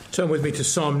Turn with me to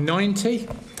Psalm 90,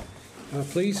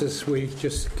 please, as we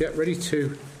just get ready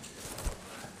to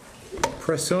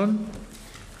press on.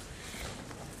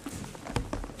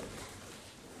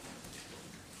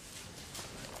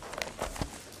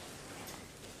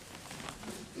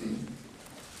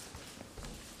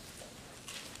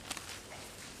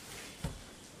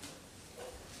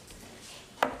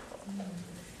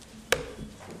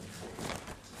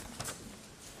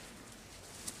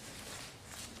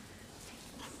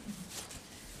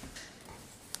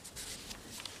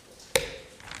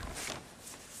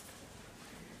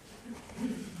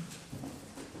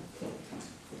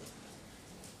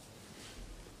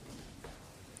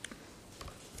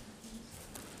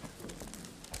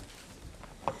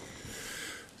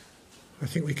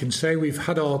 I think we can say we've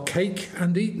had our cake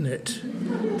and eaten it,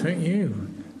 don't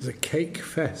you? It's a cake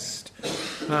fest.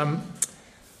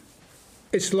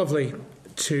 It's lovely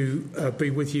to be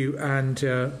with you, and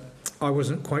I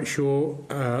wasn't quite sure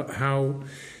how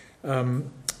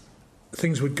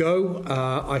things would go.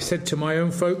 I said to my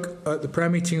own folk at the prayer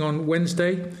meeting on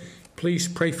Wednesday, please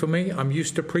pray for me. I'm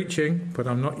used to preaching, but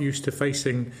I'm not used to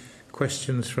facing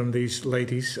questions from these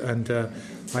ladies. And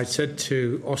I said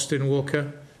to Austin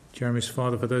Walker, Jeremy's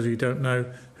father, for those of you who don't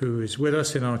know, who is with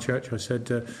us in our church, I said,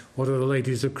 what are the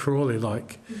ladies of Crawley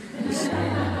like?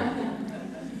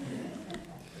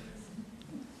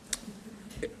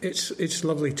 It's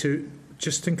lovely to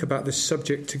just think about this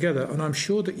subject together, and I'm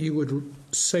sure that you would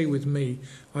say with me,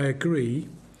 I agree.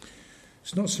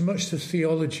 It's not so much the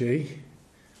theology,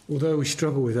 although we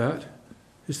struggle with that,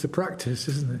 it's the practice,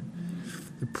 isn't it?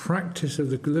 The practice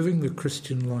of living the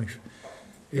Christian life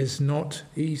is not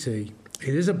easy.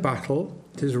 It is a battle,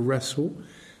 it is a wrestle,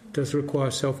 it does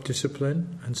require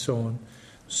self-discipline and so on.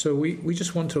 So we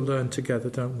just want to learn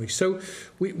together, don't we? So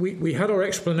we had our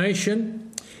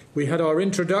explanation, we had our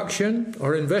introduction,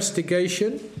 our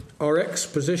investigation, our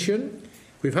exposition,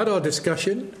 we've had our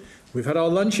discussion, we've had our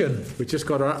luncheon, we've just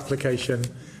got our application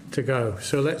to go.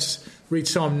 So let's read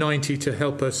Psalm 90 to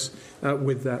help us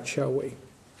with that, shall we?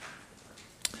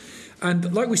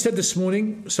 And like we said this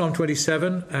morning, Psalm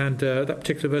 27, and that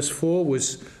particular verse 4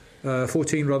 was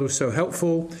 14 rather was so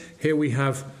helpful. Here we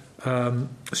have,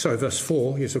 verse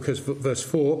 4, yes, of course, verse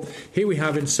 4. Here we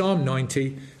have in Psalm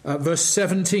 90, verse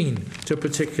 17 to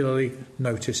particularly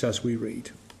notice as we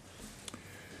read.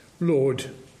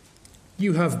 Lord,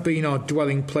 you have been our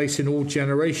dwelling place in all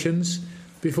generations.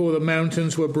 Before the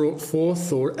mountains were brought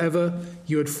forth, or ever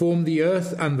you had formed the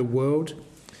earth and the world.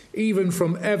 Even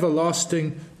from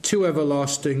everlasting to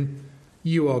everlasting,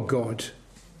 you are God.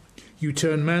 You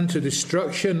turn man to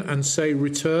destruction and say,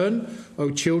 return,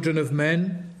 O children of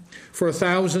men. For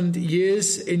 1,000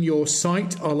 years in your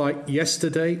sight are like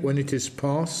yesterday when it is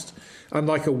past, and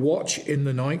like a watch in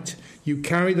the night. You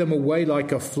carry them away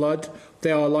like a flood.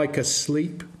 They are like a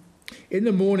sleep. In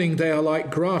the morning they are like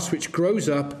grass which grows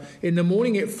up. In the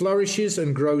morning it flourishes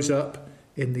and grows up.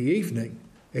 In the evening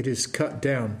it is cut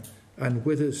down and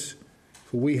withers.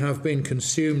 For we have been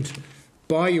consumed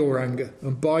by your anger,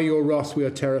 and by your wrath we are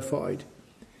terrified.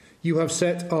 You have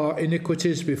set our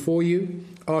iniquities before you,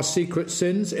 our secret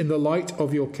sins in the light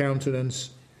of your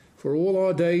countenance. For all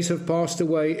our days have passed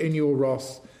away in your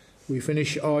wrath. We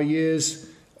finish our years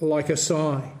like a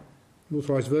sigh. The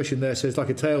Authorized Version there says, like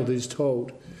a tale that is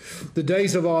told. The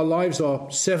days of our lives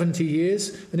are 70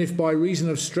 years, and if by reason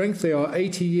of strength they are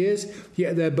 80 years,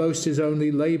 yet their boast is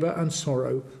only labour and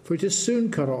sorrow, for it is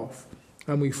soon cut off,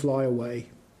 and we fly away.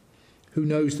 Who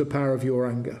knows the power of your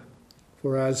anger?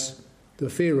 For as the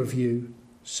fear of you,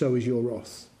 so is your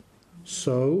wrath.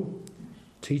 So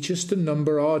teach us to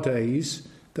number our days,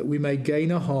 that we may gain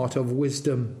a heart of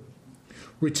wisdom.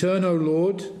 Return, O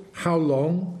Lord, how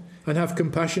long? And have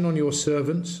compassion on your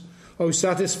servants. O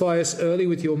satisfy us early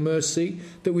with your mercy,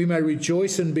 that we may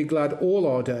rejoice and be glad all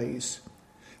our days.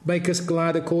 Make us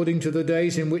glad according to the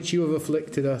days in which you have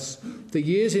afflicted us, the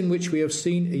years in which we have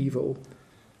seen evil.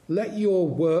 Let your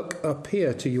work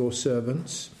appear to your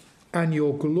servants, and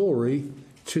your glory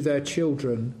to their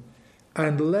children.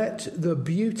 And let the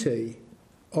beauty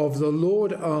of the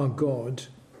Lord our God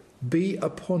be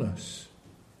upon us,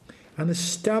 and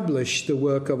establish the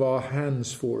work of our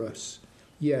hands for us.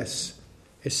 Yes,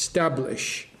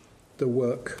 establish the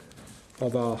work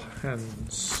of our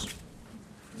hands.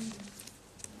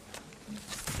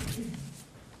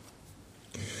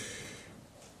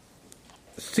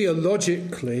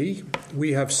 Theologically,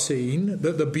 we have seen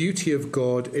that the beauty of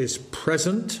God is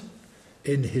present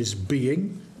in his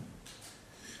being,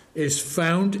 is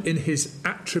found in his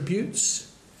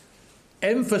attributes,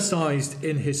 emphasized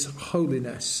in his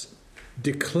holiness,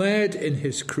 declared in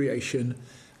his creation,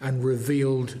 and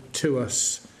revealed to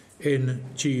us in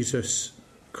Jesus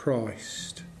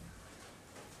Christ.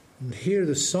 And here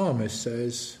the psalmist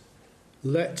says,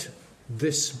 let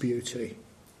this beauty,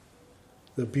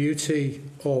 the beauty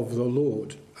of the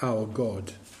Lord our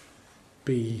God,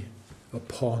 be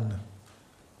upon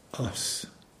us.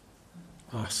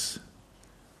 That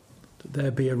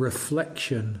there be a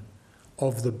reflection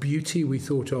of the beauty we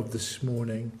thought of this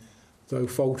morning, though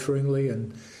falteringly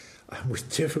and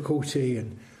with difficulty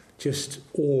and just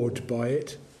awed by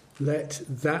it. Let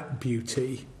that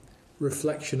beauty,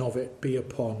 reflection of it, be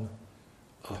upon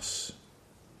us.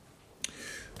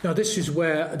 Now this is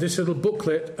where this little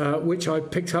booklet, which I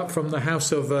picked up from the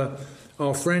house of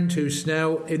our friend who's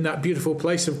now in that beautiful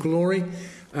place of glory.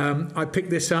 I picked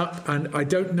this up, and I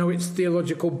don't know its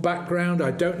theological background.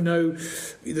 I don't know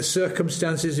the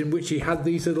circumstances in which he had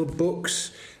these little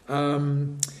books.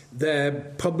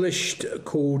 They're published,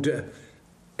 called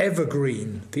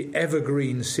Evergreen, the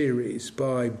Evergreen series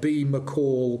by B.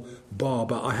 McCall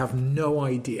Barber. I have no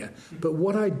idea. But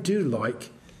what I do like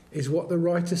is what the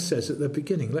writer says at the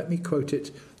beginning. Let me quote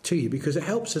it to you, because it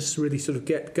helps us really sort of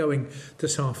get going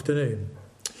this afternoon.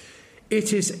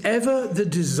 It is ever the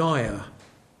desire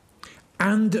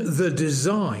and the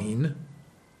design,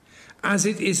 as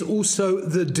it is also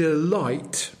the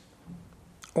delight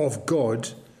of God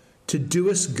to do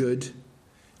us good,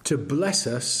 to bless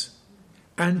us,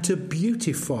 and to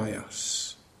beautify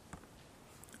us.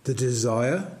 The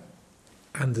desire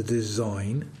and the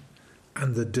design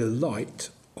and the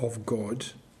delight of God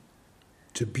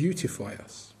to beautify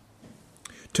us.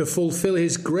 To fulfill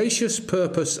his gracious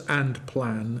purpose and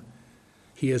plan,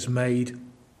 he has made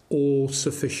all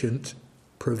sufficient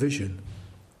provision.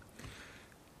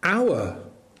 Our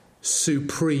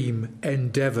supreme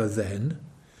endeavour then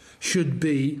should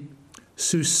be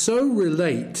to so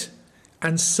relate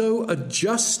and so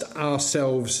adjust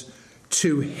ourselves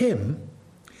to him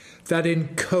that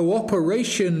in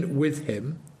cooperation with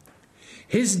him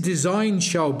his design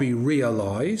shall be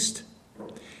realized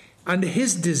and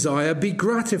his desire be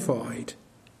gratified.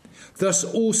 Thus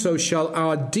also shall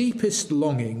our deepest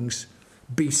longings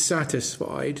be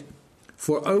satisfied,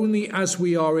 for only as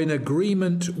we are in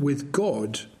agreement with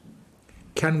God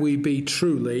can we be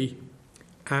truly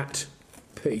at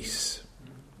peace.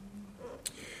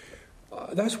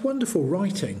 That's wonderful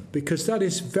writing, because that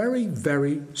is very,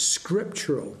 very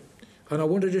scriptural. And I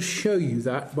want to just show you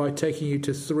that by taking you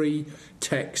to 3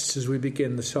 texts as we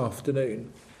begin this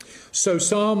afternoon. So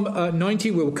Psalm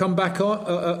 90 we'll come back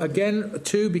on again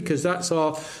to, because that's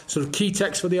our sort of key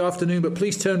text for the afternoon. But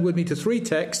please turn with me to 3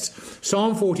 texts.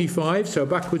 Psalm 45, so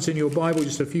backwards in your Bible,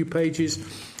 just a few pages.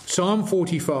 Psalm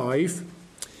 45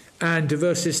 and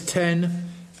verses 10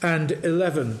 and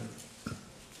 11.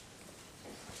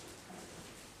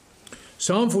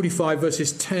 Psalm 45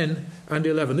 verses 10 and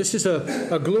 11. This is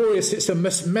a glorious, it's a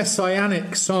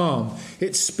messianic psalm.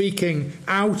 It's speaking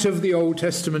out of the Old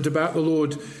Testament about the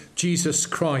Lord Jesus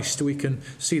Christ. We can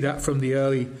see that from the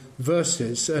early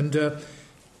verses. And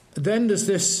then there's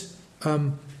this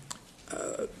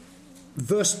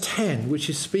verse 10, which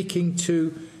is speaking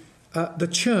to the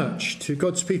church, to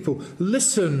God's people.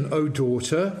 Listen, O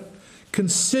daughter,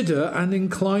 consider and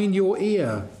incline your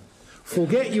ear.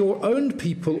 Forget your own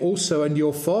people also and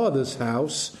your father's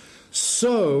house,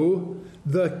 so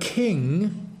the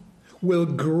king will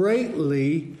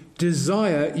greatly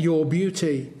desire your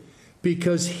beauty,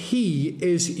 because he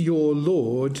is your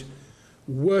Lord.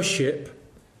 Worship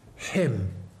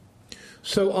him.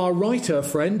 So our writer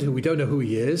friend, who we don't know who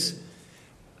he is,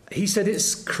 he said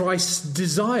it's Christ's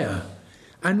desire.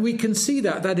 And we can see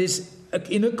that is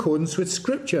in accordance with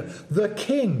Scripture. The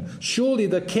King, surely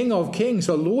the King of Kings,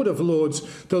 the Lord of Lords,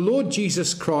 the Lord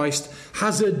Jesus Christ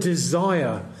has a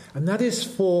desire, and that is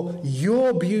for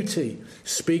your beauty.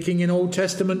 Speaking in Old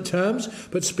Testament terms,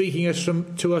 but speaking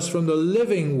to us from the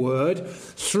living word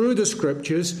through the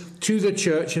Scriptures to the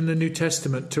church in the New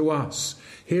Testament to us.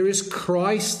 Here is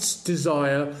Christ's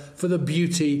desire for the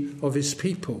beauty of his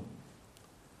people.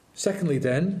 Secondly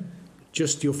then,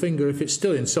 just your finger if it's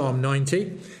still in Psalm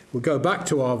 90. We'll go back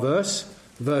to our verse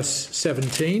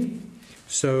 17.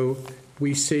 So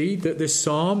we see that this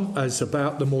psalm is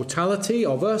about the mortality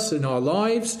of us in our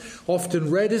lives, often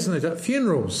read, isn't it, at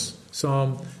funerals.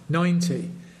 Psalm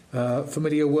 90.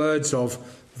 Familiar words of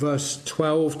verse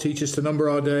 12, teach us to number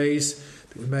our days,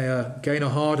 that we may gain a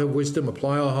heart of wisdom,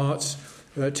 apply our hearts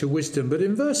to wisdom. But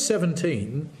in verse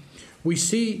 17, we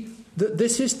see that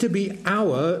this is to be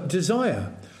our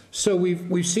desire. So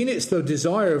we've seen it's the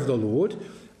desire of the Lord,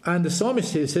 and the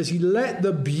psalmist here says, let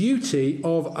the beauty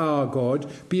of our God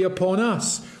be upon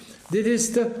us. It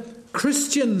is the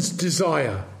Christian's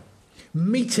desire,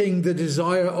 meeting the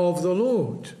desire of the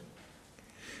Lord.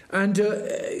 And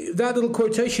that little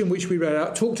quotation which we read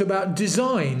out talked about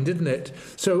design, didn't it?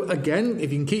 So again,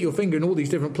 if you can keep your finger in all these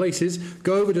different places,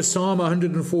 go over to Psalm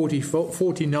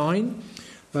 149,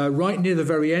 right near the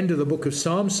very end of the book of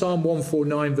Psalms, Psalm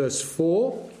 149 verse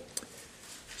 4.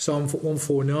 Psalm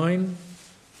 149.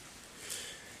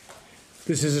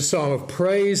 This is a psalm of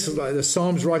praise, like the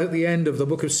Psalms right at the end of the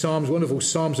book of Psalms, wonderful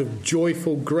psalms of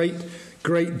joyful, great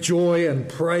joy and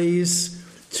praise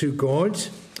to God.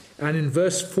 And in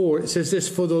verse 4 it says this,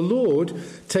 "For the Lord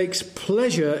takes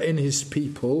pleasure in his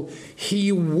people.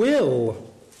 He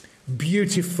will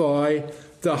beautify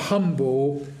the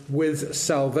humble with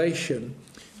salvation."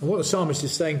 And what the psalmist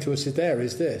is saying to us there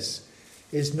is this,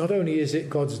 is not only is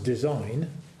it God's design,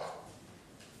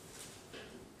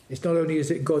 it's not only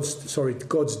is it God's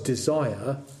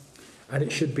desire, and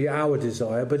it should be our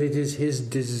desire, but it is his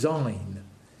design.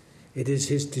 It is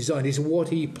his design. It's what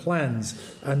he plans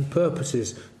and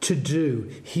purposes to do.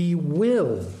 He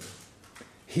will.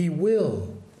 He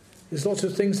will. There's lots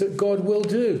of things that God will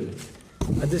do.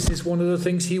 And this is one of the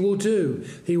things he will do.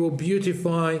 He will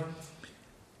beautify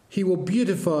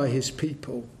his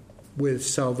people with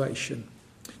salvation.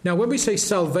 Now, when we say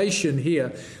salvation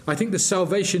here, I think the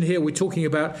salvation here we're talking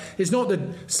about is not the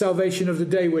salvation of the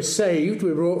day we're saved,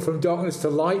 we're brought from darkness to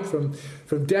light, from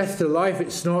death to life.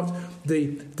 It's not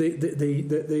the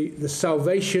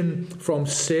salvation from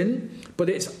sin, but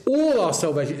it's all our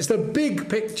salvation. It's the big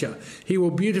picture. He will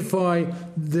beautify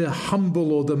the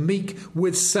humble or the meek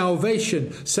with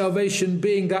salvation. Salvation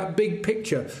being that big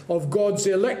picture of God's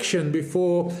election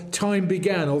before time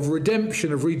began, of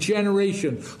redemption, of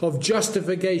regeneration, of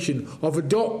justification, of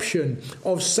adoption,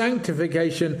 of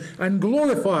sanctification and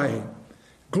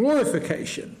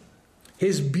glorification.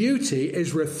 His beauty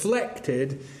is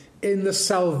reflected in the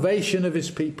salvation of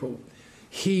his people.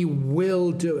 He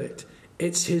will do it.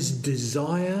 It's his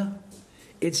desire.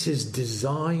 It's his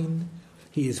design.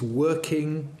 He is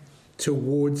working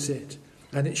towards it.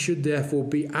 And it should therefore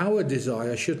be our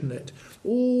desire, shouldn't it?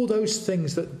 All those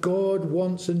things that God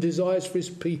wants and desires for his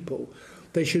people,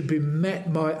 they should be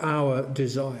met by our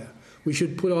desire. We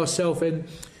should put ourselves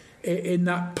in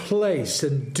that place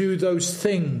and do those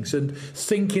things and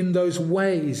think in those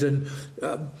ways and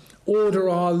order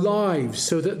our lives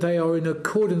so that they are in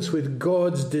accordance with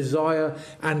God's desire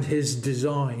and his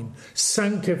design.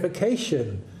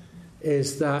 Sanctification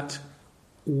is that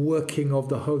working of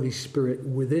the Holy Spirit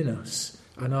within us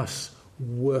and us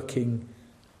working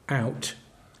out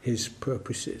his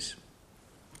purposes.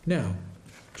 Now,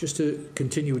 just to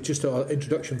continue with just our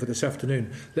introduction for this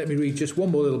afternoon, let me read just one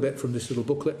more little bit from this little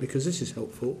booklet because this is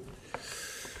helpful.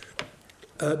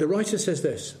 The writer says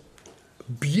this: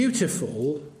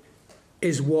 beautiful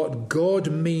is what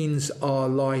God means our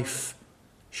life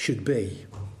should be.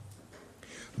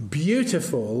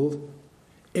 Beautiful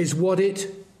is what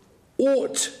it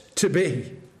ought to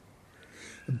be.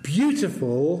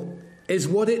 Beautiful is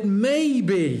what it may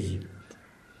be.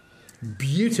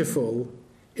 Beautiful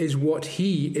is what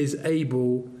he is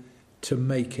able to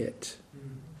make it.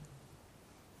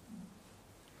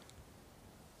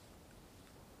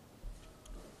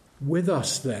 With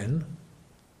us then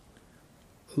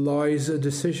lies a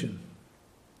decision.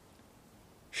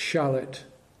 Shall it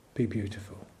be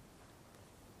beautiful?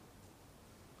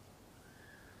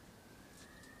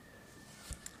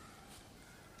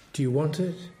 Do you want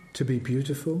it to be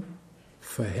beautiful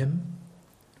for him?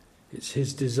 It's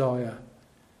his desire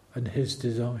and his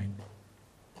design.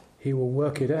 He will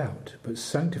work it out, but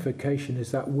sanctification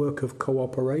is that work of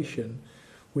cooperation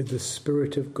with the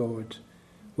Spirit of God,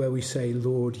 where we say,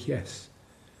 Lord, yes,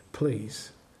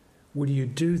 please, will you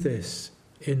do this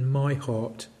in my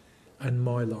heart and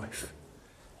my life?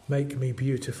 Make me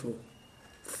beautiful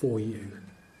for you.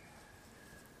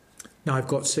 Now, I've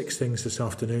got 6 things this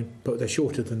afternoon, but they're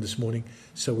shorter than this morning,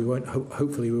 so we won't.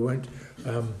 Hopefully, we won't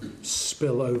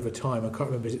spill over time. I can't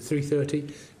remember. Is it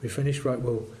 3:30? We finished, right?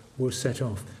 We'll set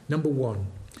off. Number 1,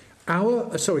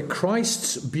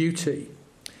 Christ's beauty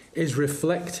is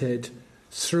reflected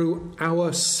through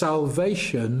our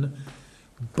salvation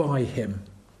by him.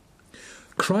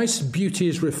 Christ's beauty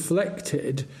is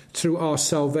reflected through our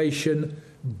salvation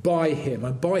by him.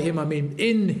 And by him I mean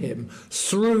in him,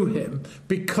 through him,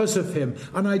 because of him.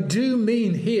 And I do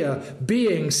mean here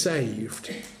being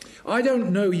saved. I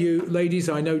don't know you ladies,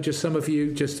 I know just some of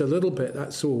you just a little bit,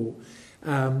 that's all.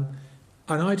 And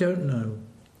I don't know,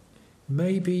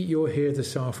 maybe you're here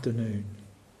this afternoon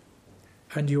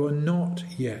and you are not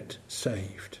yet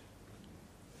saved.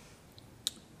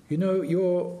 You know,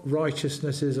 your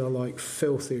righteousnesses are like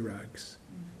filthy rags.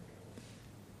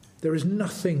 There is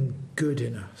nothing good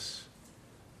in us.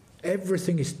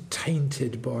 Everything is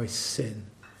tainted by sin.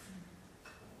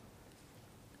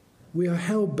 We are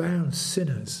hell-bound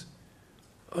sinners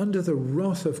under the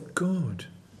wrath of God.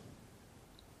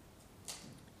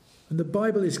 And the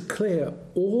Bible is clear,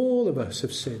 all of us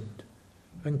have sinned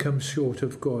and come short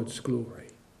of God's glory.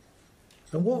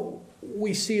 And what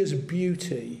we see as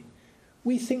beauty,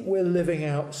 we think we're living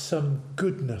out some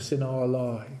goodness in our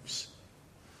lives.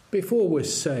 Before we're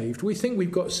saved, we think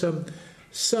we've got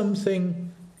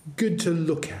something good to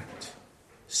look at,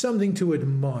 something to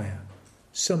admire,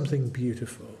 something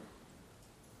beautiful.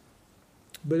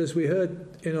 But as we heard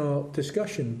in our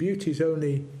discussion, beauty is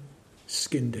only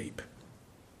skin deep.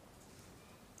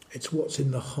 It's what's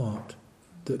in the heart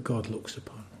that God looks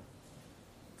upon.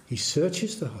 He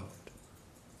searches the heart.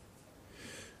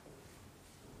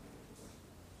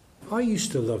 I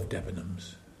used to love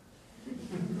Debenhams.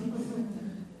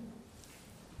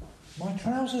 My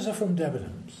trousers are from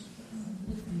Debenhams.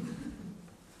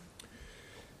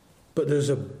 But there's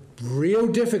a real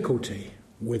difficulty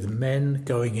with men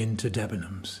going into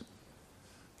Debenhams.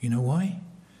 You know why?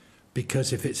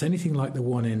 Because if it's anything like the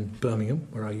one in Birmingham,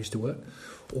 where I used to work,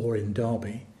 or in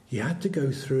Derby, you had to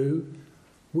go through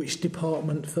which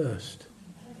department first?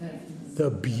 The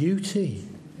beauty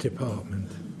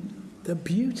department. The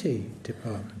beauty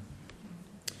department.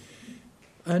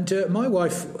 And my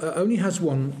wife only has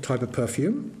one type of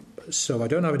perfume, so I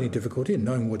don't have any difficulty in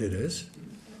knowing what it is.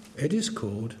 It is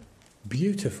called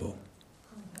Beautiful.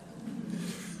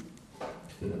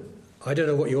 I don't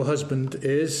know what your husband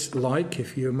is like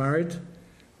if you're married,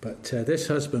 but this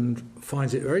husband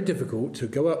finds it very difficult to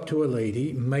go up to a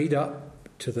lady made up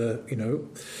to the,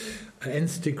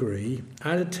 nth degree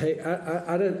at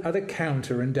a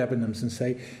counter in Debenhams and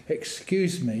say,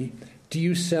 "Excuse me, do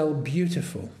you sell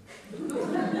Beautiful?"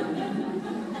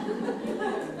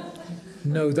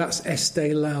 "No, that's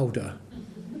Estee Lauder."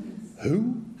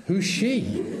 "Who? Who's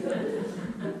she?"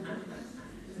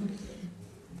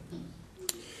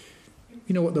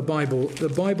 You know what, the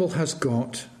Bible has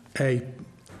got a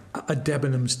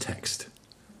Debenhams text,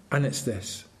 and it's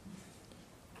this: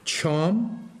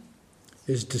 charm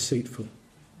is deceitful,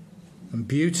 and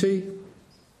beauty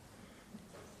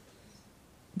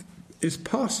is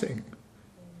passing.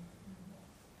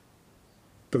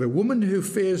 But a woman who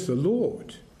fears the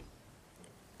Lord,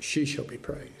 she shall be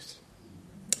praised.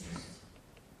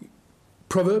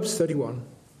 Proverbs 31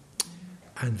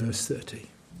 and verse 30.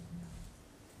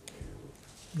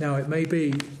 Now, it may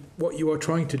be what you are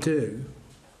trying to do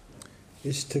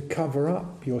is to cover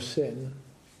up your sin,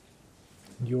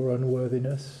 your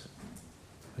unworthiness,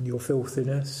 and your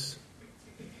filthiness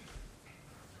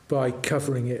by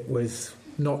covering it with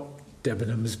not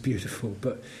Debenhams Beautiful,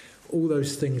 but all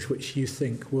those things which you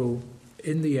think will,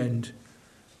 in the end,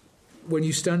 when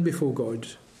you stand before God,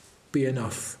 be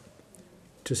enough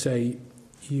to say,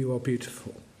 "You are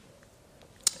beautiful.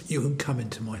 You can come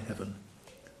into my heaven,"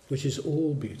 which is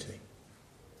all beauty.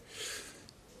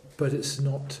 But it's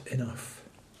not enough.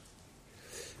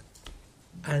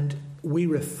 And we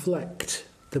reflect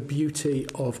the beauty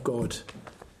of God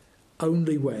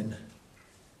only when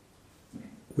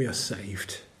we are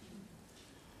saved.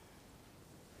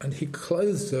 And he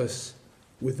clothes us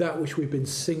with that which we've been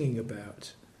singing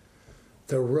about,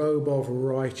 the robe of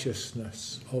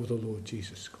righteousness of the Lord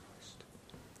Jesus Christ.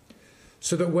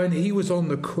 So that when he was on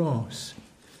the cross,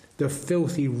 the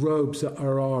filthy robes that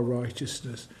are our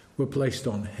righteousness were placed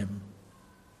on him.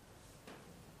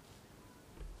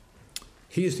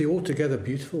 He is the altogether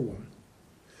beautiful one,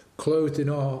 clothed in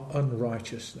our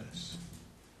unrighteousness,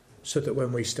 so that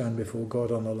when we stand before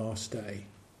God on the last day,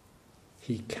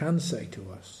 he can say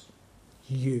to us,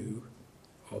 "You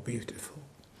are beautiful."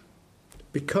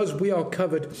 Because we are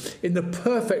covered in the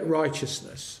perfect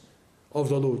righteousness of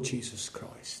the Lord Jesus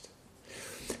Christ.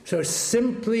 So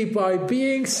simply by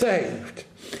being saved,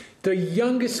 the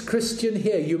youngest Christian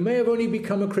here, you may have only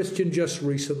become a Christian just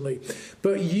recently,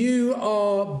 but you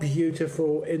are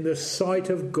beautiful in the sight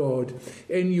of God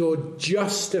in your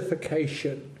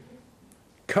justification,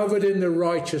 covered in the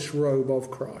righteous robe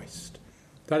of Christ.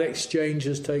 That exchange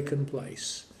has taken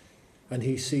place, and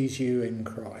he sees you in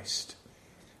Christ,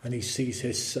 and he sees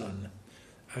his Son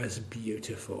as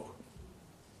beautiful.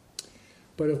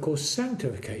 But of course,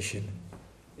 sanctification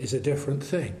is a different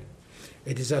thing.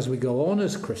 It is as we go on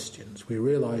as Christians, we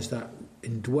realise that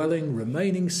indwelling,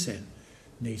 remaining sin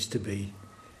needs to be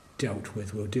dealt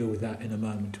with. We'll deal with that in a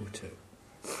moment or two.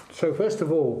 So first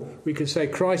of all, we can say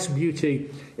Christ's beauty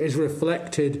is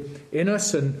reflected in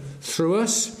us and through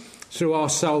us, through our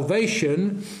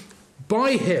salvation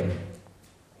by him.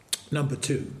 Number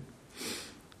two,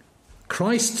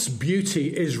 Christ's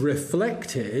beauty is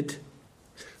reflected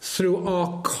through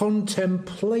our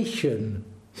contemplation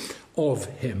of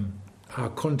him. our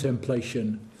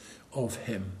contemplation of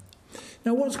him.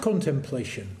 Now, what's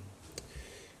contemplation?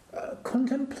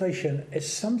 Contemplation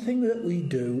is something that we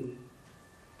do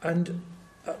and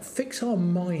fix our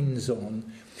minds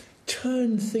on,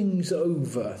 turn things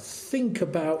over, think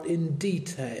about in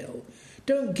detail,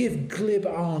 don't give glib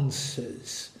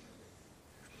answers.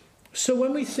 So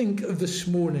when we think of this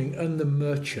morning and the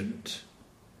merchant,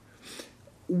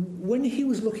 when he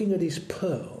was looking at his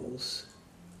pearls,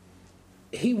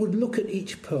 he would look at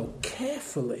each pearl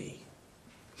carefully,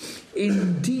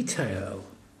 in detail.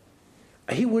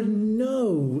 He would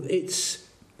know its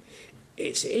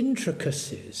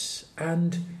intricacies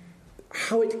and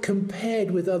how it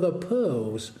compared with other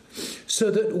pearls, so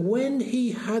that when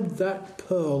he had that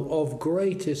pearl of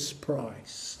greatest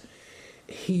price,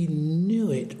 he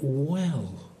knew it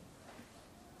well.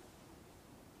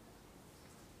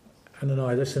 Anne and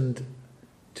I listened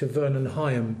to Vernon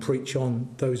Hyam preach on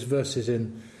those verses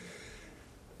in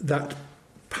that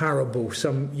parable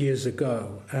some years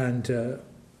ago, and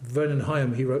Vernon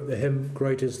Hyam, he wrote the hymn,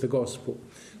 "Great is the Gospel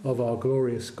of our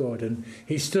glorious God," and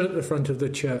he stood at the front of the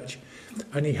church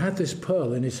and he had this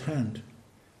pearl in his hand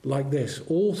like this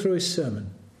all through his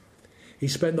sermon. He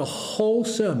spent the whole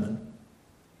sermon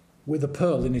with the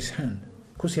pearl in his hand.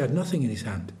 Of course, he had nothing in his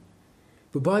hand,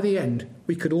 but by the end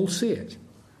we could all see it.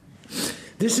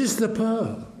 This is the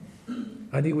pearl.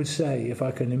 And he would say, if I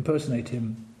can impersonate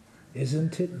him,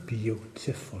 "Isn't it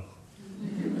beautiful?"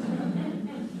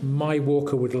 My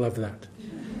Walker would love that.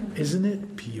 Isn't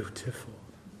it beautiful?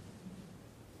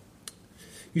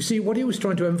 You see, what he was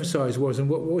trying to emphasize was, and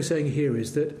what we're saying here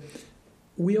is that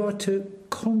we are to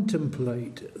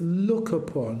contemplate, look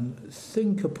upon,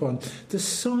 think upon. The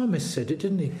psalmist said it,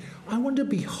 didn't he? I want to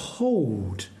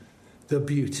behold the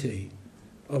beauty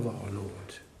of our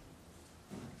Lord.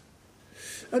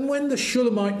 And when the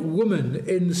Shulamite woman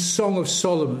in Song of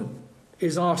Solomon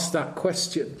is asked that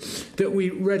question that we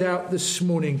read out this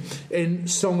morning in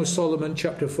Song of Solomon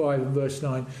chapter 5 and verse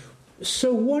 9,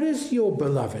 so what is your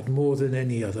beloved more than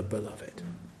any other beloved?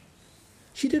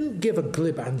 She didn't give a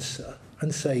glib answer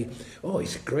and say, oh,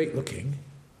 he's great looking.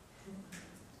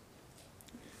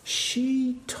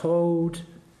 She told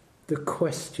the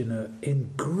questioner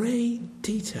in great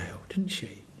detail, didn't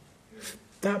she?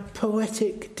 That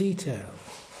poetic detail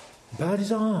about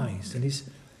his eyes and his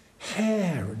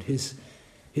hair and his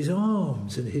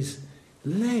arms and his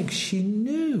legs. She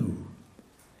knew.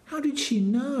 How did she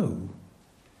know?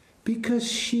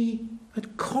 Because she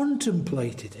had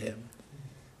contemplated him.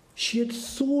 She had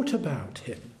thought about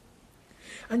him.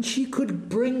 And she could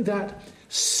bring that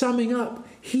summing up.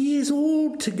 He is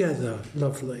altogether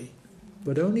lovely,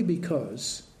 but only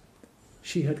because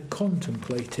she had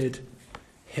contemplated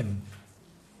him.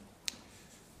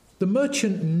 The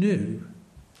merchant knew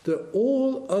that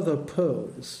all other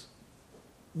pearls,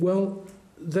 well,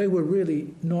 they were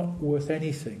really not worth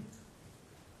anything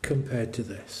compared to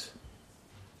this.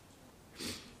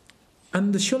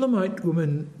 And the Shulamite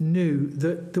woman knew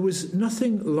that there was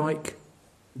nothing like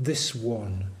this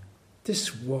one.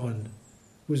 This one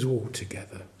was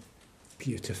altogether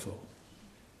beautiful.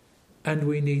 And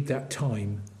we need that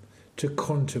time to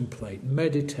contemplate,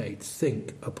 meditate,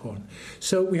 think upon.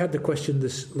 So we had the question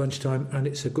this lunchtime, and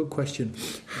it's a good question.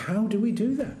 How do we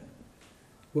do that?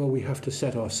 Well, we have to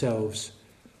set ourselves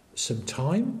some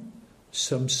time,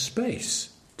 some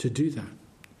space to do that.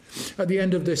 At the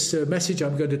end of this message,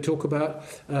 I'm going to talk about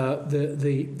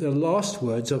the last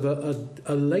words of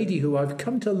a lady who I've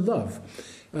come to love.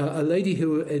 A lady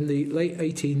who in the late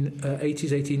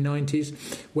 1880s, 1890s,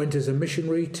 went as a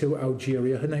missionary to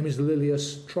Algeria. Her name is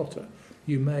Lilias Trotter.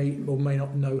 You may or may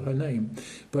not know her name,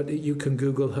 but you can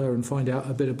Google her and find out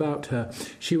a bit about her.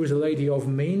 She was a lady of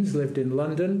means, lived in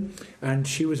London, and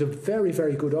she was a very,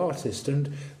 very good artist.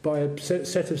 And by a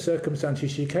set of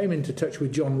circumstances, she came into touch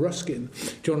with John Ruskin,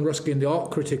 the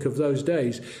art critic of those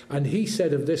days, and he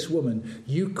said of this woman,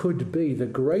 "You could be the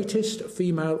greatest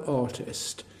female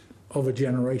artist of a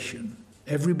generation.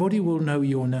 Everybody will know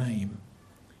your name."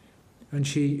 And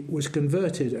she was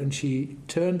converted, and she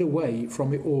turned away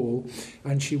from it all,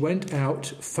 and she went out,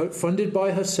 funded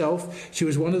by herself. She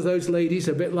was one of those ladies,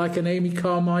 a bit like an Amy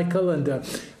Carmichael and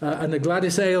a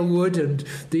Gladys Aylward, and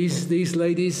these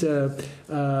ladies who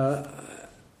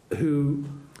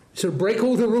sort of break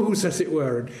all the rules, as it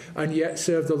were, and yet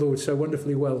serve the Lord so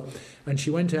wonderfully well. And she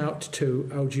went out to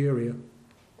Algeria,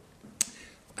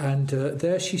 and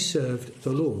there she served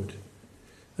the Lord.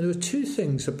 And there were two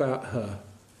things about her,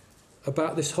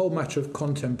 about this whole matter of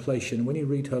contemplation. When you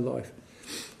read her life,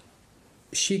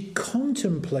 she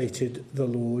contemplated the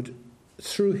Lord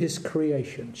through his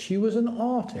creation. She was an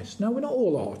artist. Now, we're not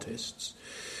all artists,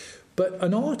 But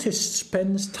an artist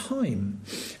spends time,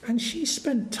 and she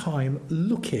spent time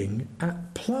looking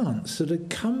at plants that had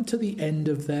come to the end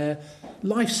of their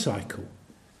life cycle.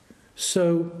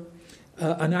 So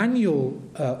an annual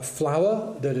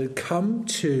flower that had come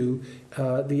to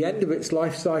the end of its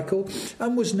life cycle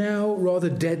and was now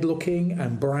rather dead-looking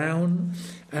and brown,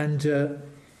 and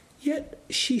yet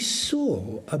she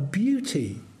saw a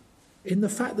beauty in the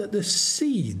fact that the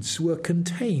seeds were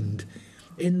contained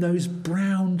in those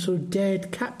brown sort of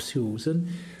dead capsules.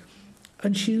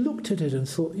 And she looked at it and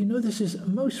thought, this is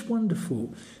most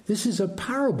wonderful. This is a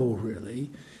parable, really,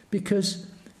 because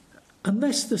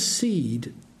unless the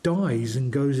seed dies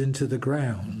and goes into the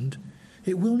ground,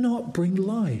 it will not bring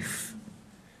life.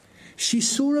 She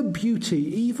saw a beauty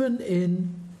even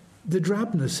in the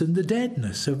drabness and the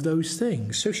deadness of those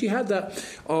things. So she had that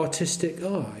artistic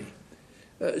eye.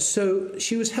 So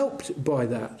she was helped by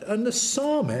that. And the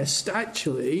psalmist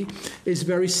actually is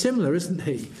very similar, isn't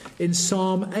he? In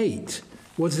Psalm 8,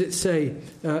 what does it say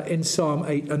in Psalm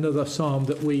 8? Another psalm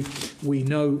that we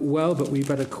know well, but we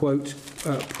better quote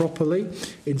properly.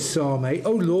 In Psalm 8,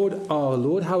 O Lord, our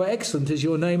Lord, how excellent is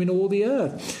your name in all the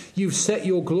earth. You've set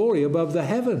your glory above the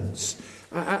heavens.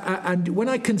 And when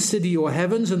I consider your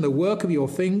heavens and the work of your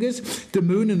fingers, the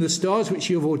moon and the stars which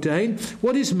you have ordained,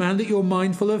 what is man that you're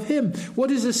mindful of him?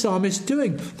 What is the psalmist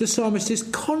doing? The psalmist is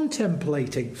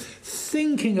contemplating,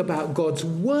 thinking about God's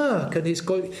work and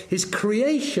his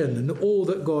creation and all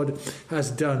that God has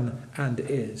done and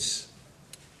is.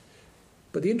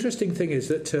 But the interesting thing is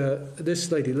that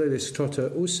this lady, Lilias Trotter,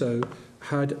 also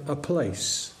had a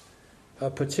place, a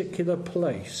particular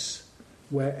place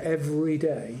where every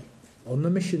day, on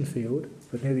the mission field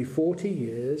for nearly 40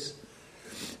 years,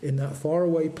 in that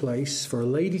faraway place, for a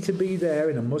lady to be there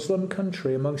in a Muslim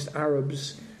country amongst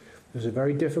Arabs was a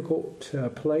very difficult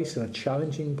place and a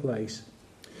challenging place,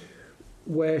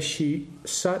 where she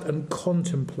sat and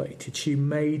contemplated. She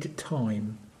made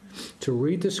time to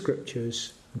read the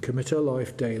scriptures and commit her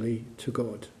life daily to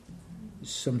God.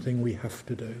 It's something we have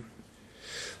to do.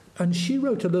 And she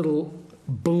wrote a little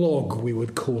blog, we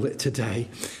would call it today.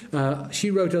 She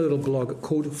wrote a little blog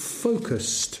called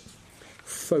Focused.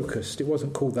 It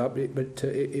wasn't called that, but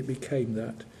it became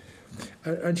that.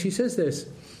 And she says this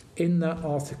in that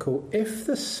article: if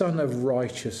the Son of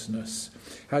Righteousness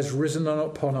has risen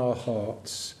upon our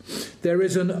hearts, there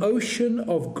is an ocean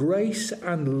of grace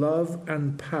and love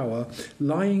and power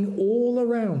lying all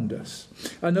around us,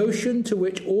 an ocean to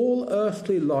which all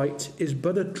earthly light is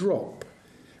but a drop,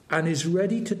 and is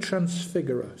ready to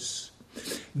transfigure us.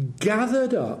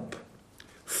 Gathered up,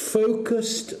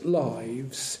 focused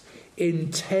lives,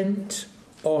 intent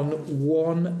on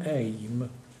one aim,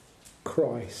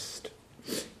 Christ.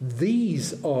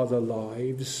 These are the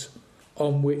lives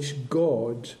on which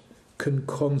God can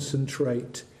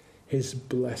concentrate his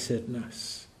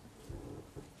blessedness.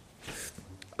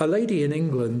 A lady in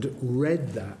England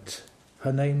read that.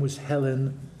 Her name was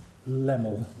Helen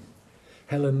Lemmel.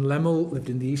 Helen Lemmel lived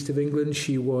in the east of England.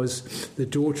 She was the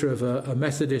daughter of a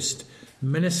Methodist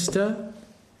minister.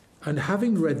 And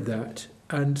having read that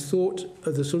and thought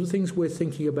of the sort of things we're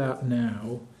thinking about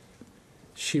now,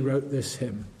 she wrote this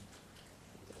hymn.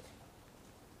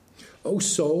 O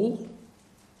soul,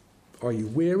 are you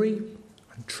weary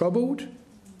and troubled?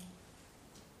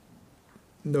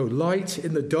 No light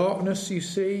in the darkness you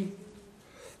see.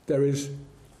 There is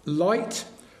light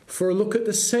for a look at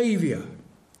the Saviour,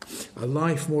 a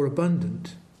life more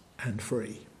abundant and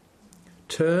free.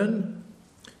 Turn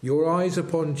your eyes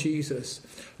upon Jesus.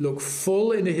 Look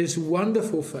full into his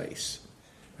wonderful face,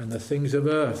 and the things of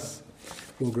earth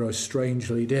will grow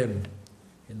strangely dim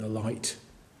in the light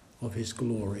of his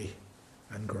glory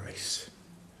and grace.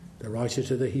 The writer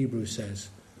to the Hebrews says,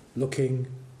 looking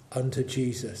unto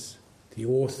Jesus, the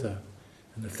author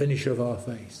and the finisher of our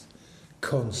faith,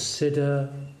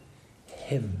 consider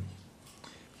him.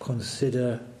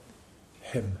 Consider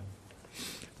him.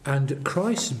 And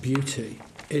Christ's beauty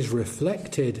is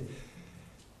reflected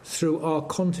through our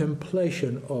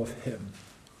contemplation of him.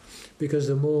 Because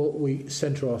the more we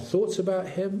centre our thoughts about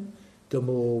him, the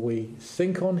more we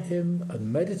think on him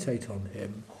and meditate on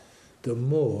him, the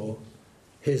more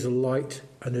his light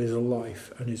and his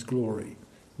life and his glory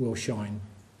will shine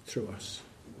through us.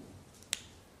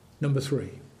 Number 3,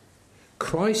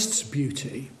 Christ's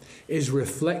beauty is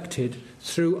reflected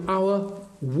through our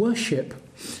worship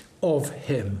of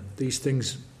him. These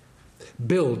things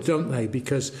build, don't they?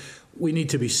 Because we need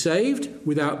to be saved.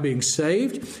 Without being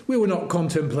saved, we will not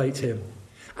contemplate him.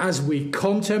 As we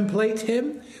contemplate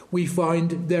him, we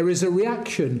find there is a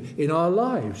reaction in our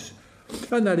lives.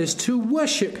 and that is to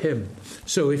worship him.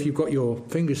 So if you've got your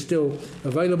fingers still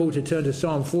available to turn to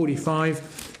Psalm 45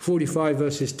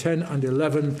 verses 10 and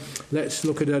 11, let's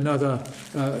look at another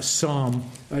psalm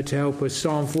to help us.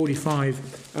 Psalm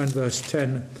 45 and verse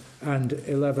 10 and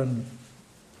 11.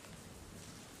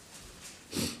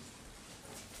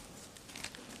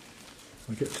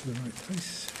 I'll get to the right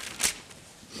place.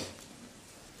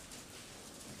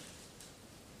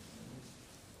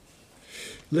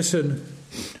 Listen,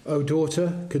 O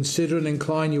daughter, consider and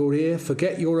incline your ear.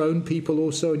 Forget your own people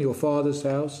also in your father's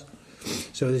house.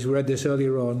 So we read this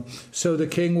earlier on. So the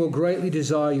king will greatly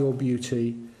desire your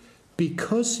beauty.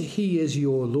 Because he is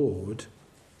your Lord,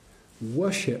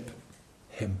 worship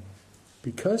him.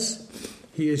 Because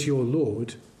he is your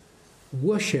Lord,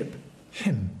 worship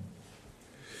him.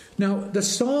 Now, the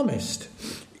psalmist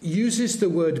uses the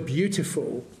word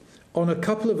beautiful on a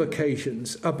couple of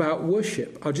occasions about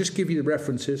worship. I'll just give you the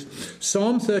references.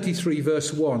 Psalm 33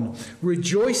 verse 1.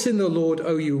 Rejoice in the Lord,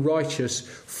 O you righteous,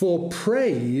 for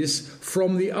praise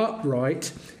from the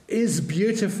upright is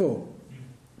beautiful.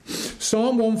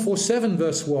 Psalm 147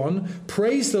 verse 1.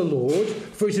 Praise the Lord,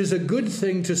 for it is a good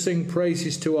thing to sing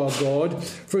praises to our God,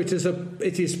 for it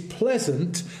is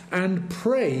pleasant, and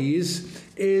praise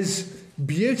is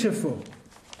beautiful.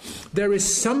 There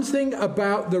is something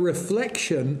about the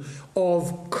reflection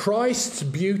of Christ's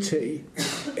beauty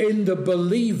in the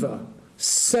believer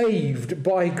saved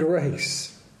by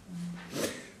grace,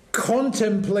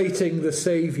 contemplating the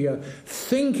Saviour,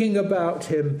 thinking about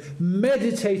him,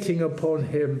 meditating upon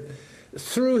him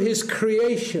through his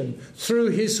creation, through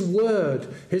his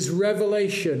word, his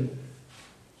revelation,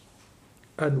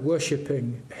 and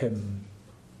worshipping him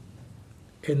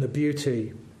in the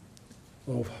beauty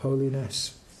of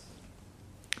holiness.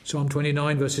 Psalm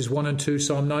 29 verses 1 and 2,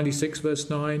 Psalm 96 verse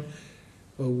 9,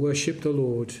 O worship the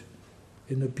Lord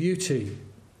in the beauty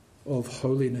of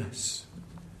holiness.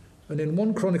 And in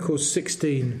 1 Chronicles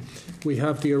 16 we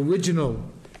have the original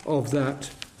of that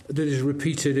is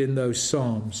repeated in those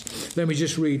psalms. Let me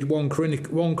just read 1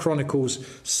 Chronicles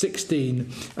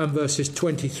 16 and verses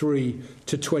 23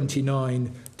 to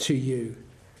 29 to you.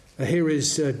 Here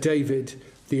is David.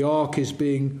 The ark is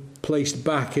being placed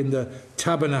back in the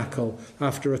tabernacle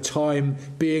after a time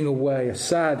being away, a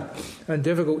sad and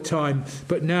difficult time,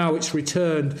 but now it's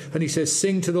returned, and he says,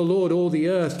 sing to the Lord, all the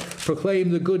earth,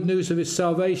 proclaim the good news of his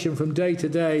salvation from day to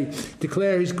day,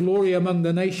 declare his glory among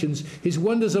the nations, his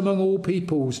wonders among all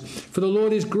peoples, for the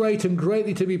Lord is great and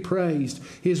greatly to be praised.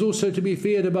 He is also to be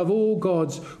feared above all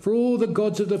gods, for all the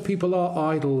gods of the people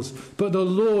are idols, but the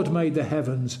Lord made the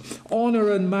heavens.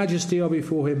 Honor and majesty are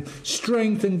before him,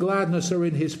 strength and gladness are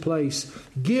in his place.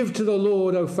 Give to the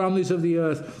Lord, O families of the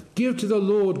earth. Give to the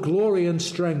Lord glory and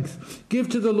strength. Give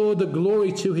to the Lord the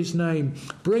glory to his name.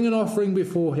 Bring an offering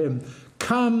before him.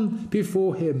 Come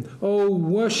before him. Oh,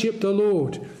 worship the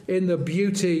Lord in the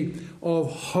beauty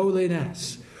of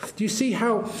holiness. Do you see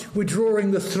how we're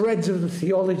drawing the threads of the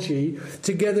theology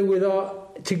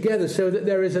together so that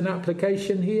there is an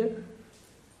application here?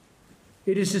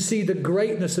 It is to see the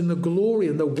greatness and the glory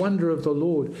and the wonder of the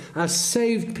Lord as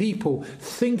saved people,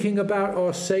 thinking about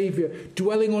our Saviour,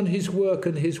 dwelling on his work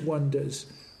and his wonders,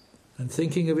 and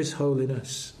thinking of his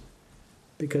holiness,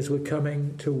 because we're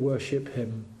coming to worship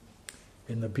him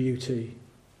in the beauty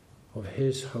of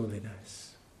his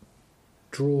holiness,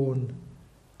 drawn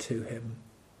to him.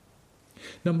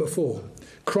 Number 4,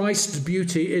 Christ's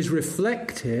beauty is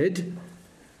reflected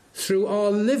through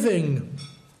our living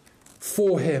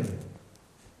for him.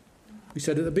 We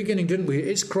said at the beginning, didn't we?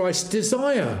 It's Christ's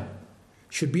desire,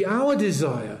 should be our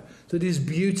desire, that his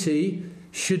beauty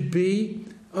should be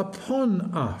upon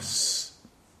us.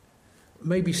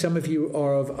 Maybe some of you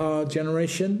are of our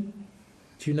generation.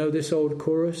 Do you know this old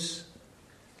chorus?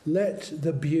 Let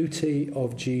the beauty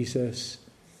of Jesus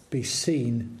be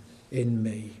seen in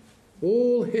me.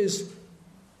 All his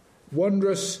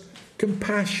wondrous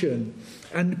compassion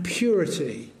and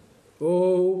purity.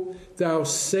 O thou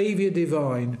Saviour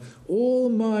divine, all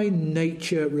my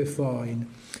nature refine,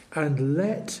 and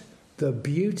let the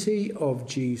beauty of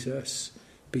Jesus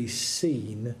be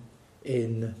seen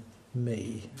in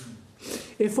me.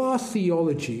 If our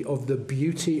theology of the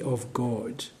beauty of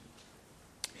God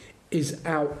is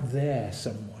out there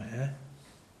somewhere,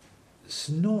 it's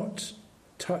not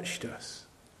touched us.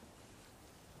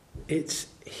 It's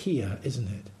here, isn't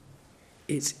it?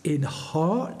 It's in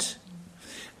heart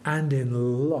and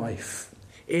in life,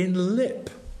 in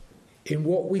lip, in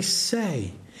what we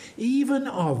say, even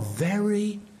our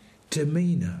very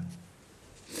demeanour,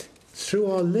 through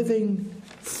our living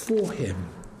for him,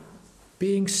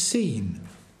 being seen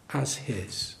as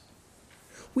his.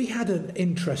 We had an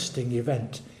interesting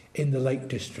event in the Lake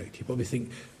District. You probably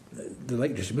think, the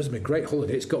Lake District must have been a great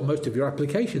holiday. It's got most of your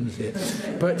applications here.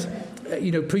 But,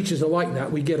 preachers are like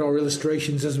that. We get our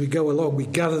illustrations as we go along. We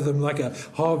gather them like a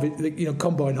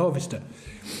combine harvester.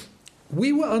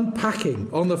 We were unpacking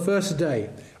on the first day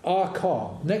our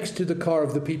car next to the car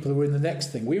of the people who were in the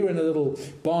next thing. We were in a little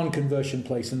barn conversion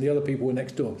place and the other people were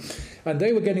next door. And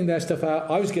they were getting their stuff out.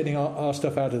 I was getting our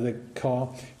stuff out of the car.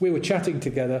 We were chatting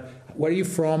together. Where are you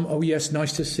from? Oh, yes,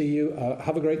 nice to see you.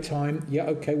 Have a great time. Yeah,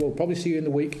 okay, we'll probably see you in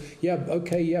the week. Yeah,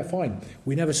 okay, yeah, fine.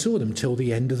 We never saw them till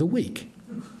the end of the week.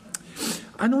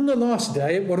 And on the last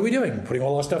day, what are we doing? Putting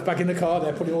all our stuff back in the car.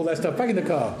 They're putting all their stuff back in the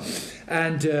car.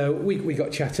 And we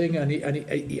got chatting, and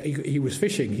he was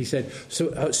fishing. He said,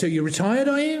 so you're retired,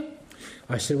 are you?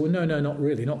 I said, well, no, not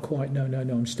really, not quite. No,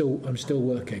 I'm still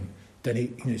working. Then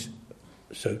he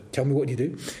so tell me what you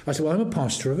do. I said, well, I'm a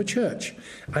pastor of a church.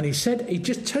 And he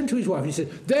just turned to his wife and he said,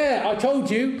 there, I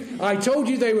told you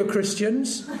they were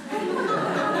Christians.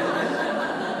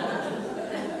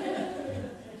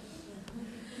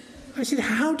 I said,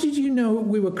 how did you know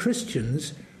we were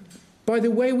Christians? By the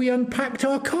way we unpacked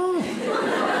our car.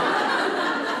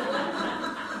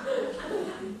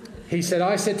 He said,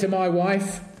 I said to my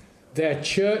wife, they're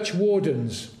church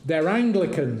wardens. They're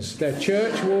Anglicans. They're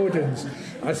church wardens.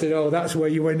 I said, oh, that's where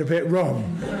you went a bit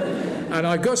wrong. And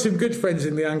I've got some good friends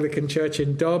in the Anglican church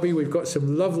in Derby. We've got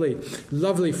some lovely,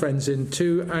 lovely friends in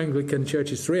three Anglican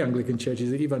churches,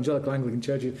 the evangelical Anglican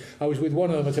churches. I was with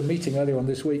one of them at a meeting earlier on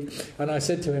this week, and I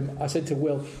said to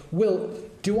Will,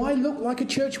 do I look like a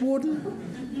church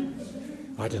warden?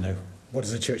 I don't know. What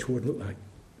does a church warden look like?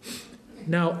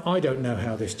 Now, I don't know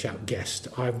how this chap guessed.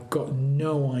 I've got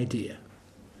no idea.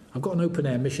 I've got an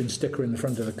open-air mission sticker in the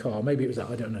front of the car. Maybe it was that,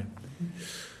 I don't know.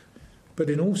 But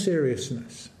in all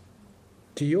seriousness,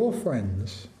 to your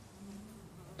friends,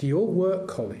 to your work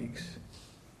colleagues,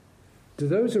 to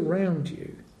those around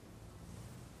you,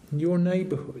 in your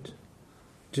neighbourhood,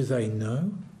 do they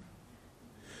know?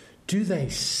 Do they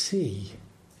see?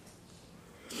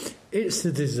 It's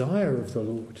the desire of the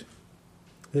Lord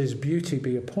that His beauty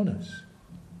be upon us.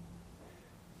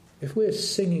 If we're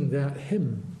singing that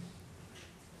hymn,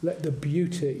 let the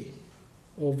beauty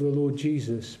of the Lord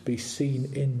Jesus be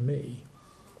seen in me,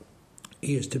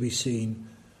 He is to be seen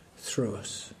through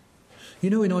us.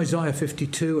 You know, in Isaiah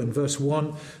 52 and verse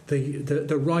 1,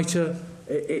 the writer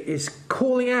is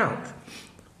calling out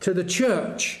to the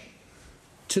church,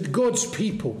 to God's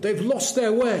people. They've lost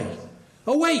their way.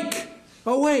 Awake!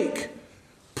 Awake!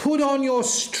 Put on your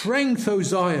strength, O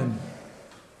Zion.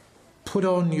 Put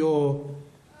on your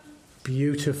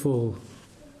beautiful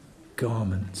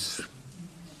garments.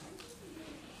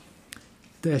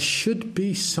 There should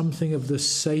be something of the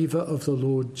savour of the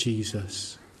Lord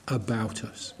Jesus about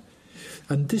us.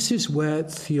 And this is where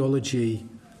theology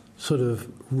sort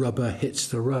of rubber hits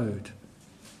the road.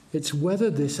 It's whether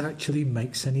this actually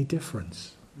makes any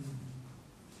difference.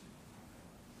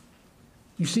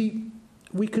 You see,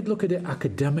 we could look at it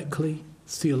academically,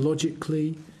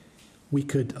 theologically. We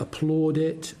could applaud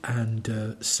it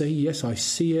and say, yes, I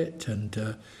see it.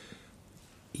 And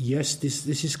yes,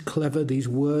 this is clever. These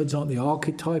words aren't the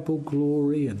archetypal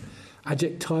glory and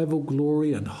adjectival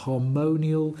glory and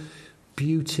harmonial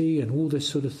beauty and all this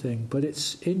sort of thing. But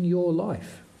it's in your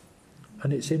life.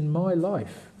 And it's in my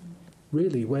life,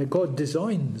 really, where God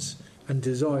designs and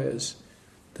desires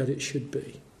that it should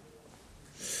be.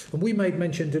 And we made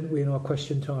mention, didn't we, in our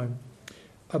question time,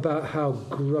 about how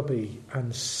grubby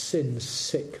and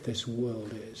sin-sick this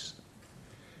world is.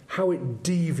 How it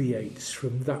deviates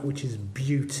from that which is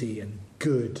beauty and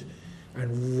good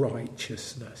and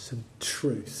righteousness and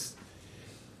truth.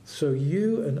 So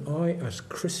you and I, as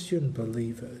Christian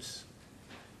believers,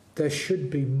 there should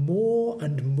be more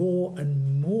and more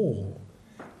and more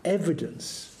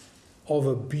evidence of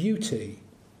a beauty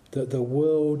that the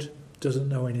world doesn't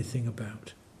know anything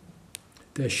about.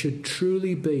 There should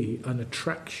truly be an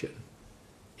attraction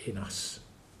in us.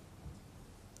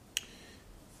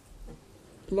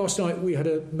 Last night we had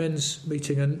a men's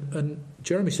meeting and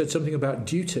Jeremy said something about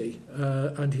duty,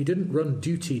 and he didn't run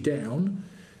duty down.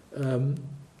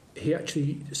 He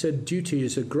actually said duty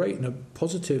is a great and a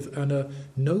positive and a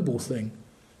noble thing,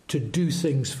 to do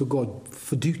things for God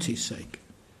for duty's sake.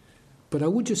 But I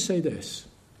would just say this: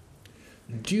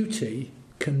 duty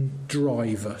can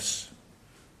drive us,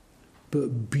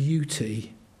 but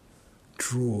beauty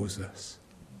draws us.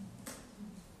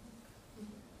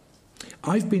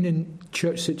 I've been in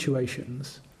church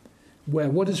situations where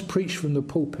what is preached from the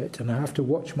pulpit, and I have to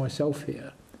watch myself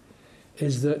here,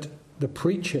 is that the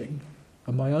preaching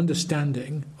and my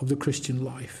understanding of the Christian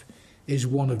life is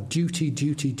one of duty,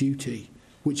 duty, duty,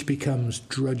 which becomes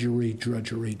drudgery,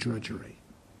 drudgery, drudgery.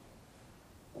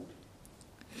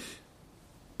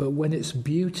 But when it's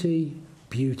beauty,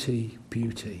 beauty,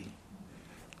 beauty,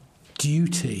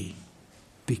 duty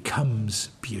becomes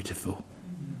beautiful.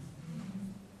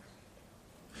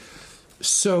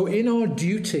 So in our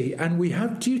duty, and we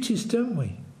have duties, don't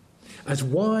we? As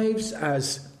wives,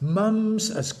 as mums,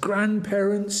 as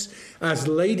grandparents, as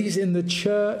ladies in the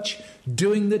church,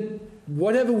 doing the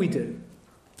whatever we do.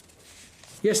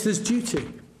 Yes, there's duty.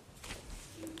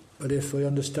 But if we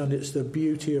understand it's the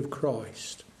beauty of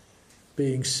Christ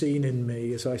being seen in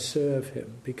me as I serve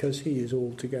him, because he is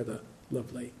altogether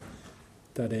lovely,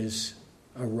 that is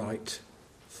a right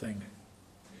thing.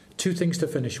 2 things to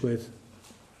finish with.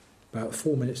 About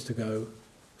 4 minutes to go.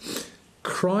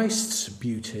 Christ's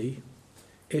beauty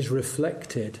is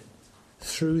reflected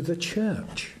through the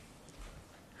church,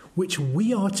 which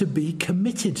we are to be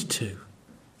committed to.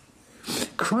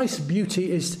 Christ's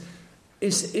beauty is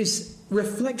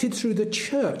reflected through the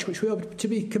church, which we are to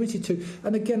be committed to.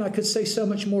 And again, I could say so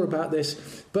much more about this,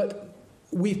 but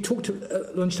we talked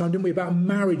at lunchtime, didn't we, about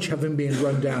marriage having been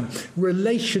run down.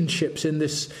 Relationships in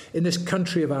this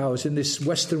country of ours, in this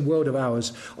Western world of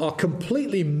ours, are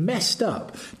completely messed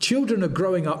up. Children are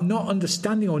growing up not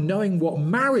understanding or knowing what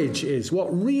marriage is,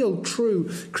 what real, true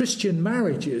Christian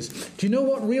marriage is. Do you know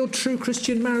what real, true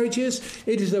Christian marriage is?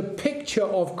 It is a picture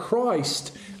of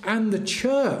Christ and the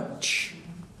church.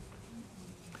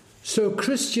 So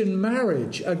Christian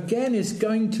marriage, again, is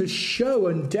going to show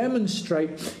and demonstrate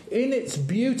in its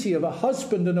beauty of a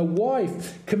husband and a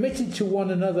wife committed to one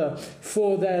another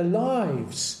for their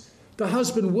lives. The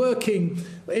husband working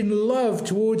in love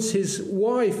towards his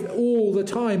wife all the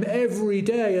time, every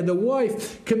day, and the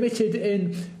wife committed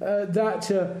in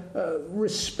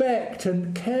respect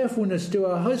and carefulness to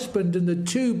her husband, and the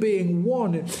two being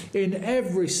one in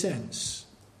every sense.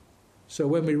 So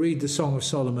when we read the Song of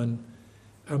Solomon,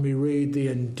 and we read the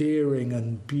endearing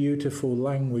and beautiful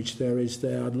language there is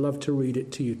there, I'd love to read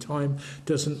it to you. Time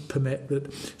doesn't permit,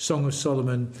 but Song of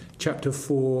Solomon, chapter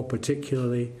 4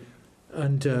 particularly.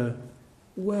 And, the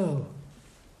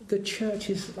church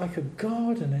is like a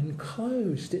garden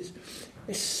enclosed. It's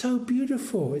so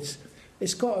beautiful. It's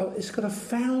got a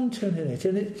fountain in it.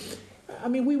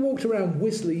 And we walked around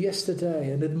Wisley yesterday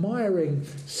and admiring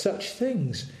such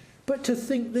things. But to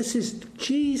think this is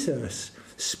Jesus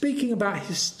speaking about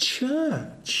his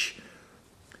church,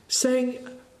 saying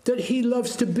that he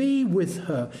loves to be with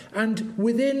her and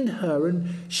within her, and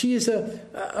she is a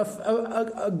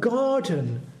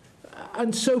garden,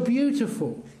 and so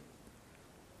beautiful.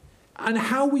 And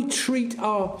how we treat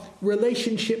our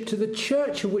relationship to the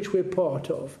church of which we're part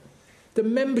of, the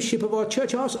membership of our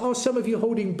church. Are some of you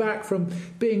holding back from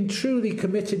being truly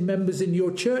committed members in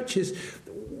your churches?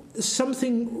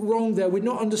 Something wrong there. We're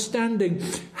not understanding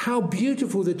how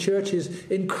beautiful the church is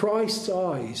in Christ's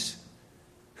eyes.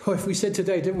 Oh, if we said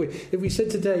today, didn't we? If we said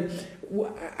today,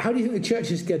 how do you think the church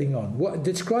is getting on?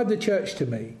 Describe the church to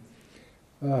me.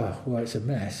 It's a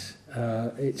mess.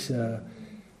 It's a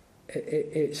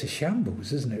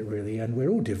shambles, isn't it, really? And we're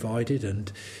all divided.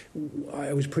 And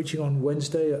I was preaching on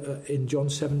Wednesday in John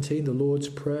 17, the Lord's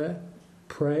Prayer,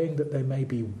 praying that they may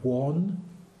be one.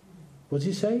 What does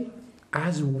he say?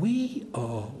 As we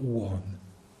are one.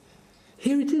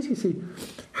 Here it is, you see.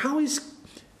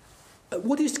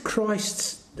 What is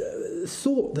Christ's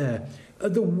thought there?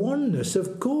 The oneness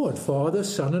of God, Father,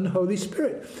 Son and Holy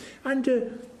Spirit. And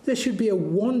there should be a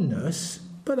oneness,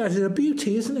 but that is a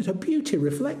beauty, isn't it? A beauty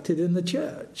reflected in the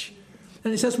church.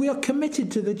 And it says we are committed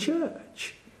to the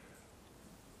church.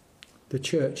 The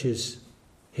church is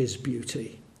his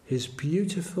beauty, his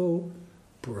beautiful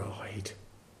bride.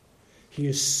 He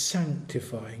is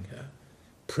sanctifying her,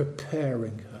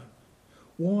 preparing her.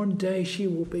 One day she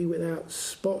will be without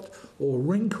spot or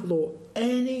wrinkle or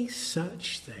any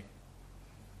such thing.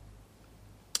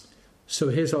 So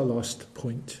here's our last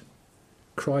point.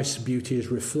 Christ's beauty is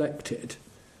reflected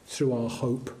through our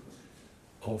hope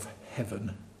of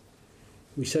heaven.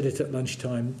 We said it at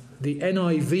lunchtime. The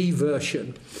NIV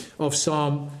version of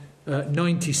Psalm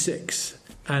 96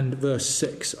 and verse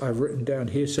 6 I've written down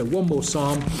here. So one more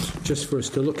psalm just for us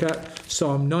to look at.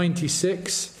 Psalm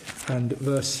 96 and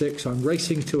verse 6. I'm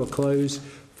racing to a close.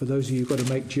 For those of you who've got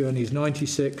to make journeys,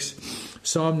 96.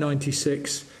 Psalm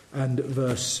 96 and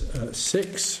verse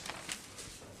 6.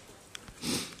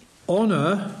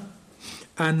 Honour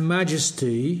and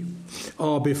majesty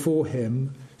are before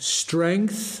him.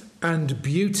 Strength and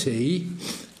beauty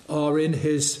are in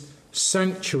his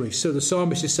sanctuary. So the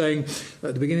psalmist is saying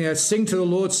at the beginning, sing to the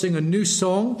Lord, sing a new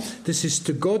song. This is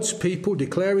to God's people.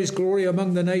 Declare his glory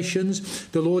among the nations.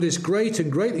 The Lord is great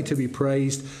and greatly to be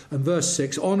praised. And verse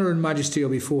 6, honour and majesty are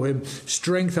before him.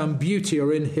 Strength and beauty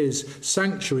are in his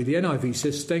sanctuary. The NIV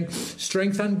says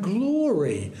strength and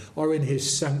glory are in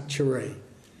his sanctuary.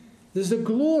 There's a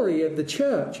glory in the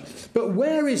church. But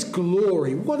where is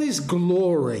glory? What is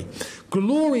glory?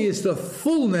 Glory is the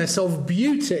fullness of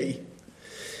beauty.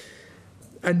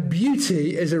 And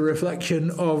beauty is a reflection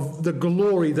of the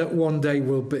glory that one day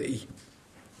will be.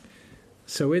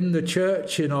 So in the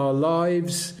church, in our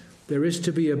lives, there is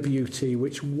to be a beauty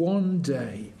which one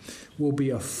day will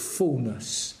be a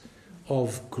fullness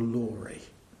of glory.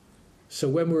 So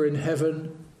when we're in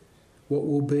heaven, what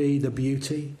will be the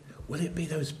beauty? Will it be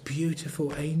those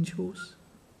beautiful angels?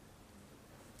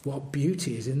 What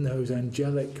beauty is in those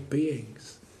angelic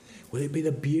beings? Will it be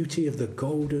the beauty of the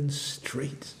golden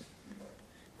street?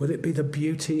 Will it be the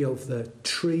beauty of the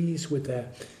trees with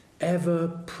their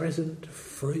ever-present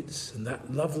fruits and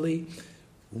that lovely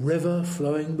river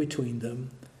flowing between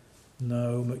them?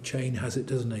 No, McChain has it,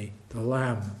 doesn't he? The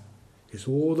Lamb is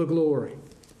all the glory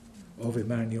of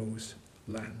Emmanuel's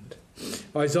land.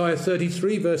 Isaiah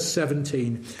 33 verse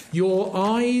 17. Your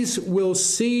eyes will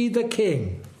see the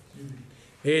King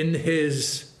in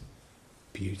his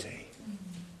beauty.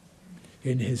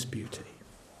 In his beauty.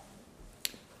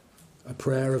 A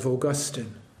prayer of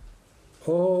Augustine.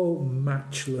 Oh,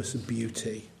 matchless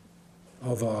beauty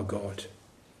of our God.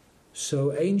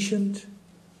 So ancient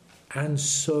and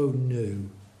so new.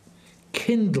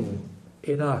 Kindle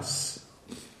in us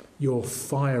your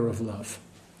fire of love.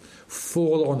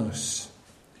 Fall on us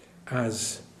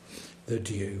as the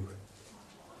dew.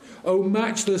 O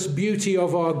matchless beauty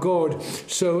of our God,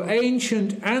 so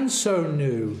ancient and so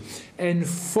new,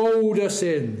 enfold us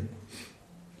in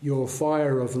your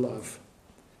fire of love.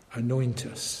 Anoint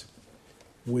us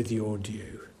with your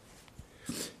dew.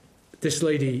 This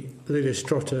lady, Lilias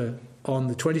Trotter, on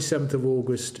the 27th of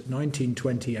August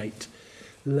 1928,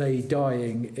 lay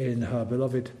dying in her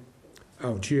beloved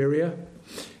Algeria.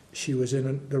 She was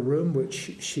in the room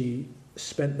which she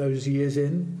spent those years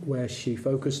in, where she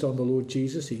focused on the Lord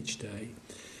Jesus each day.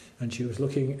 And she was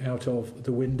looking out of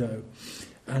the window.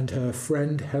 And her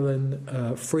friend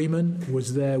Helen Freeman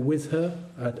was there with her,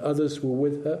 and others were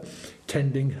with her,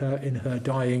 tending her in her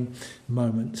dying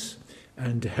moments.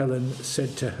 And Helen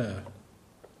said to her,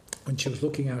 when she was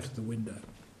looking out of the window,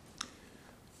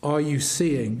 "Are you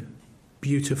seeing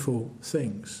beautiful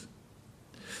things?"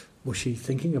 Was she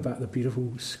thinking about the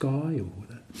beautiful sky or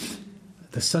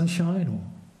the sunshine or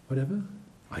whatever?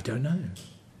 I don't know.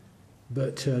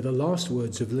 But the last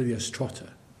words of Lilias Trotter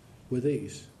were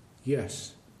these: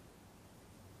 yes.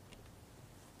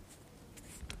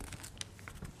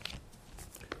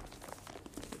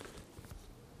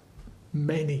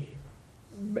 Many,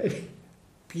 many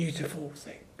beautiful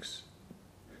things.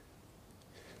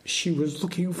 She was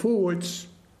looking forwards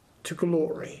to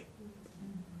glory.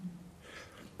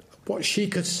 What she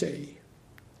could see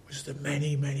was the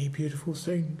many, many beautiful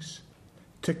things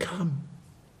to come.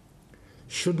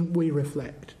 Shouldn't we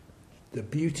reflect the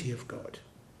beauty of God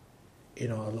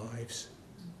in our lives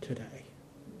today?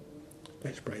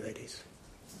 Let's pray, ladies.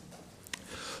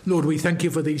 Lord, we thank you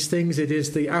for these things. It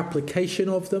is the application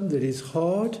of them that is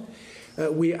hard.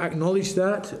 We acknowledge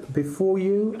that before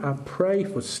you and pray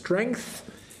for strength,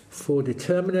 for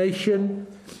determination,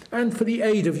 and for the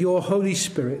aid of your Holy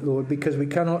Spirit, Lord, because we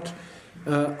cannot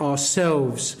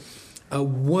ourselves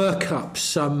work up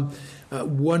some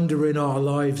wonder in our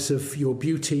lives of your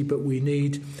beauty, but we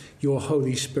need your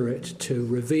Holy Spirit to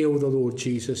reveal the Lord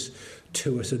Jesus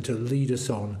to us and to lead us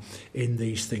on in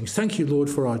these things. Thank you, Lord,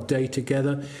 for our day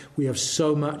together. We have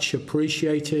so much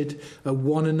appreciated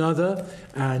one another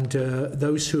and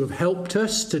those who have helped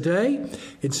us today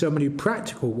in so many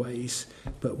practical ways.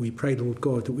 But we pray, Lord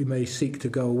God, that we may seek to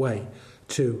go away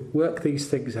to work these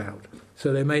things out,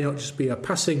 so they may not just be a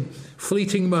passing,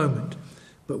 fleeting moment,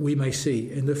 but we may see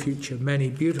in the future many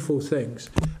beautiful things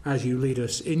as you lead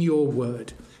us in your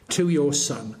word to your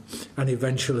Son and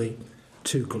eventually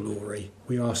to glory.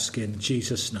 We ask in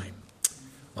Jesus' name.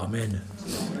 Amen.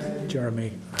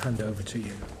 Jeremy, I hand over to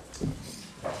you.